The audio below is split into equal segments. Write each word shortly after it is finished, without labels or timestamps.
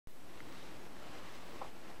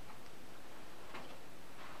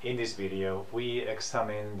In this video, we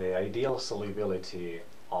examine the ideal solubility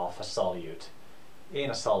of a solute in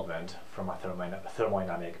a solvent from a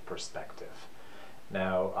thermodynamic perspective.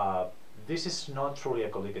 Now, this is not truly a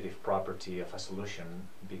colligative property of a solution,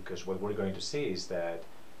 because what we're going to see is that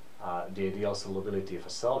the ideal solubility of a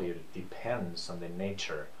solute depends on the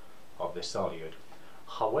nature of the solute.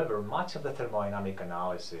 However, much of the thermodynamic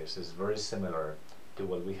analysis is very similar to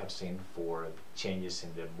what we have seen for changes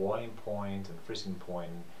in the boiling point and freezing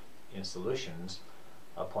point in solutions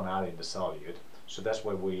upon adding the solute. So that's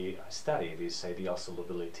why we study this ideal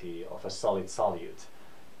solubility of a solid solute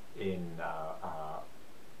in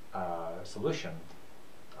a solution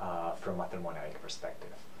from a thermodynamic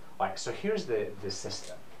perspective. Right, so here's the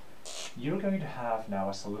system. You're going to have now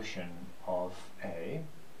a solution of A,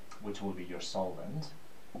 which will be your solvent,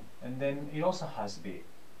 and then it also has B.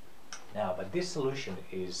 Now, but this solution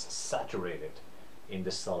is saturated in the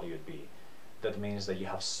solute B. That means that you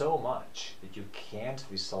have so much that you can't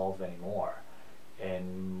dissolve anymore.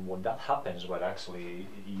 And when that happens, what actually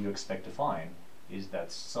you expect to find is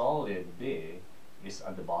that solid B is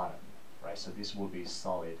at the bottom, right? So this will be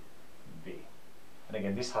solid B. And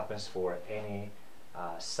again, this happens for any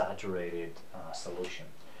saturated solution.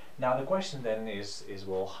 Now, the question then is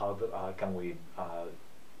well, how can we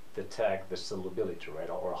detect the solubility, right?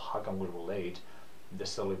 Or how can we relate the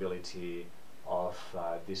solubility of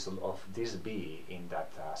this B in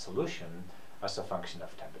that solution as a function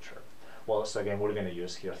of temperature? Well, so again, we're going to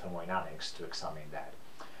use here thermodynamics to examine that.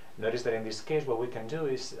 Notice that in this case, what we can do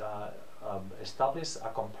is establish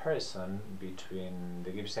a comparison between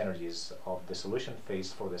the Gibbs energies of the solution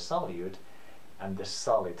phase for the solute and the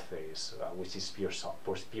solid phase, which is pure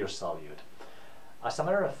solute. As a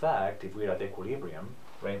matter of fact, if we're at equilibrium,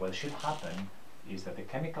 right, what should happen is that the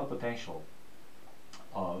chemical potential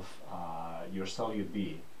of your solute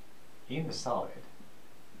B in the solid,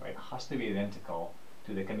 right, has to be identical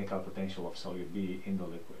to the chemical potential of solute B in the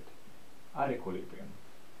liquid at equilibrium.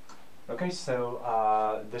 Okay, so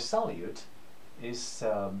the solute is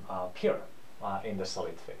pure in the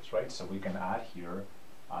solid phase, right? So we can add here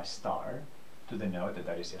a star to denote that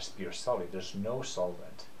that is just pure solid. There's no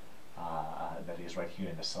solvent that is right here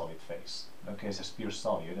in the solid phase. Okay, so it's pure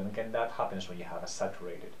solute, and again, that happens when you have a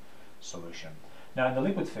saturated solution. Now, in the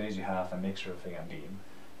liquid phase, you have a mixture of A and B,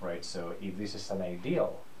 right? So if this is an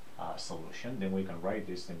ideal solution, then we can write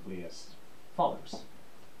this simply as follows: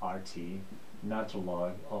 RT natural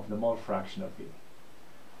log of the mole fraction of B.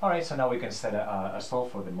 All right, so now we can set a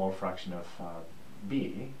solve for the mole fraction of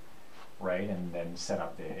B, right, and then set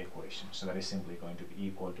up the equation. So that is simply going to be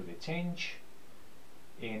equal to the change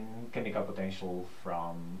in chemical potential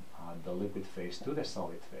from the liquid phase to the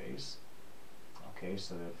solid phase. Okay,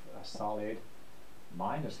 so solid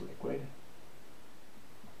minus liquid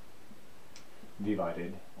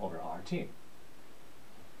divided over RT.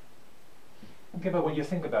 Okay, but when you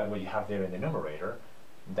think about what you have there in the numerator,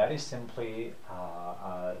 that is simply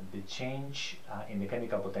the change in the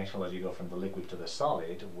chemical potential as you go from the liquid to the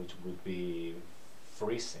solid, which would be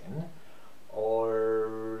freezing,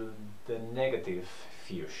 or the negative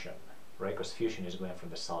fusion, right? Because fusion is going from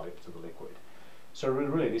the solid to the liquid. So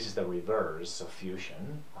really this is the reverse of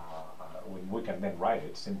fusion. We can then write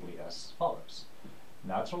it simply as follows: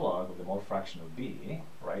 natural log of the mole fraction of B,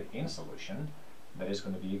 right, in solution, that is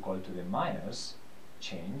going to be equal to the minus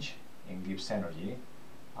change in Gibbs energy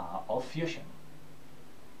of fusion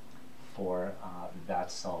for that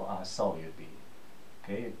solute B.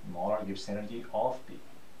 Okay, molar Gibbs energy of B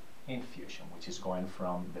in fusion, which is going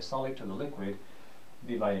from the solid to the liquid,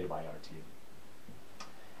 divided by RT.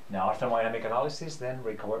 Now, our thermodynamic analysis then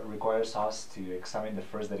requires us to examine the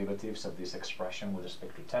first derivatives of this expression with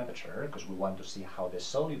respect to temperature, because we want to see how the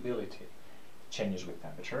solubility changes with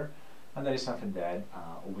temperature, and that is something that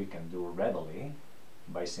we can do readily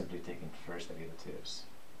by simply taking first derivatives,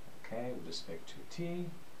 okay, with respect to T.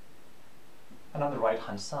 And on the right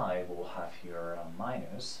hand side, we'll have here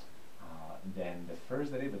minus then the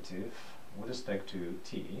first derivative with respect to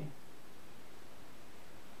T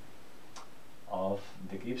of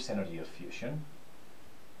the Gibbs energy of fusion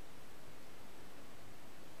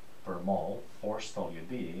per mole for solute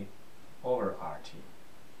B over RT.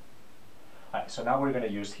 Right, so now we're going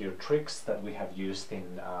to use here tricks that we have used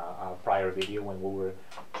in a prior video when we were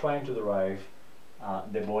trying to derive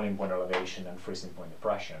the boiling point elevation and freezing point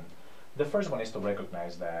depression. The first one is to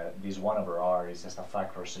recognize that this 1 over R is just a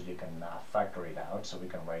factor, so you can factor it out. So we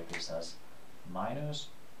can write this as minus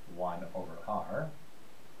 1 over R.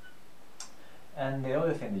 And the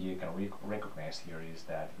other thing that you can recognize here is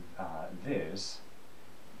that this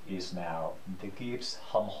is now the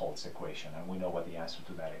Gibbs-Helmholtz equation, and we know what the answer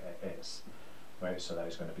to that is. right? So that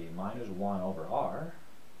is going to be minus 1 over r,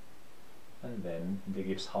 and then the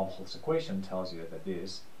Gibbs-Helmholtz equation tells you that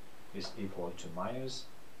this is equal to minus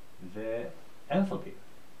the enthalpy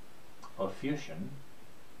of fusion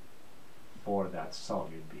for that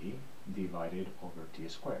solute B divided over T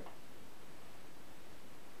squared.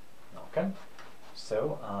 Okay,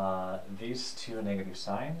 so these two negative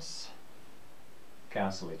signs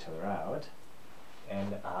cancel each other out,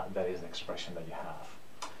 and that is the expression that you have.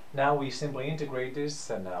 Now we simply integrate this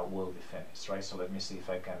and we'll be finished, right? So let me see if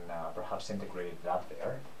I can perhaps integrate it up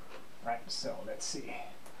there. Right, so let's see.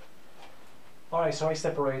 Alright, so I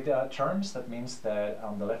separate terms. That means that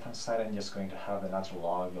on the left hand side I'm just going to have the natural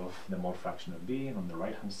log of the mole fraction of b, and on the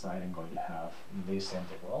right hand side I'm going to have this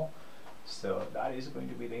integral. So that is going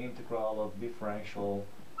to be the integral of differential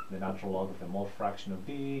the natural log of the mole fraction of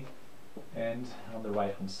b, and on the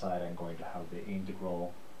right hand side I'm going to have the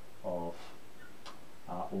integral of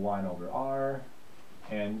 1 over r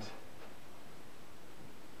and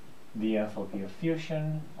the enthalpy of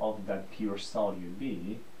fusion of that pure solute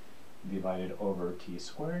b divided over T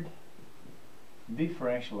squared,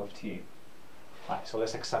 differential of T. Alright, so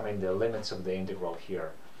let's examine the limits of the integral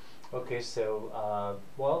here. Okay, so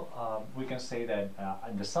we can say that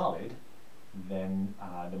in the solid, then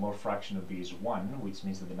the mole fraction of b is 1, which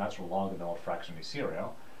means that the natural log of the mole fraction is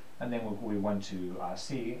 0, and then we want to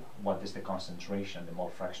see what is the concentration, the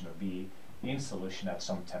mole fraction of b, in solution at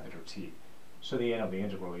some temperature T. So the end of the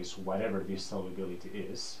integral is whatever this solubility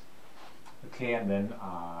is. Okay, and then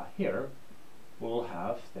here we will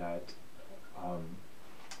have that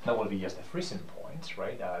that will be just the freezing point,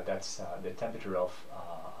 right? That's the temperature of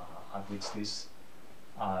at which this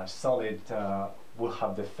solid will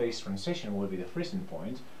have the phase transition will be the freezing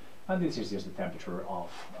point, and this is just the temperature of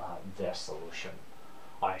the solution.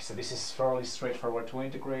 Alright, so this is fairly straightforward to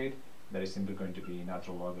integrate. That is simply going to be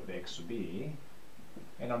natural log of x to b.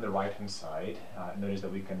 And on the right hand side, notice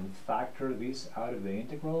that we can factor this out of the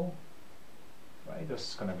integral. Right,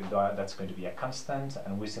 that's going to be a constant,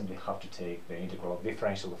 and we simply have to take the integral of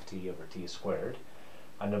differential of t over t squared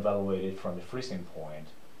and evaluate it from the freezing point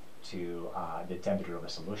to the temperature of the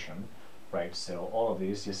solution. Right, so all of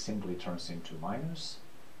this just simply turns into minus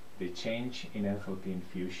the change in enthalpy in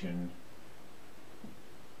fusion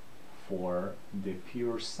for the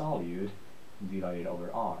pure solute divided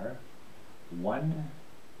over r, 1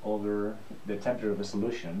 over the temperature of the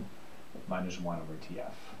solution minus 1 over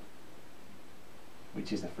Tf,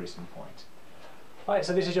 which is the freezing point. Alright,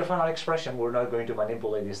 so this is your final expression. We're not going to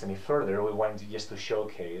manipulate this any further. We want just to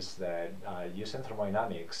showcase that using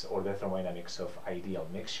thermodynamics or the thermodynamics of ideal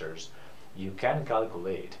mixtures, you can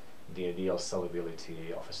calculate the ideal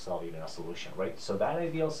solubility of a solute in a solution, right? So that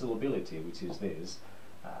ideal solubility, which is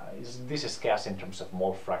this is cast in terms of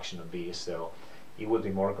mole fraction of B, so it would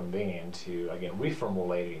be more convenient to, again,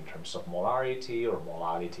 reformulate it in terms of molarity or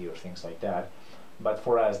molality or things like that. But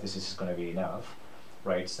for us, this is going to be enough.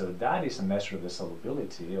 Right, so that is a measure of the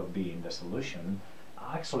solubility of B in the solution.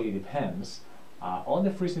 Actually, it depends on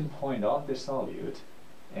the freezing point of the solute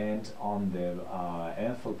and on the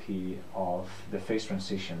enthalpy of the phase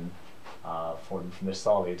transition from the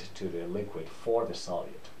solid to the liquid for the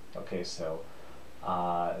solute. Okay, so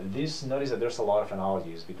notice that there's a lot of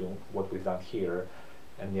analogies between what we've done here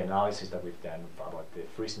and the analysis that we've done about the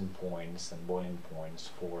freezing points and boiling points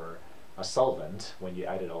for a solvent when you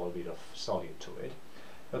added a little bit of solute to it.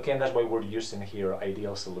 Okay, and that's why we're using here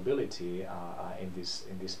ideal solubility in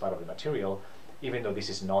this part of the material, even though this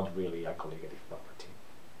is not really a colligative property.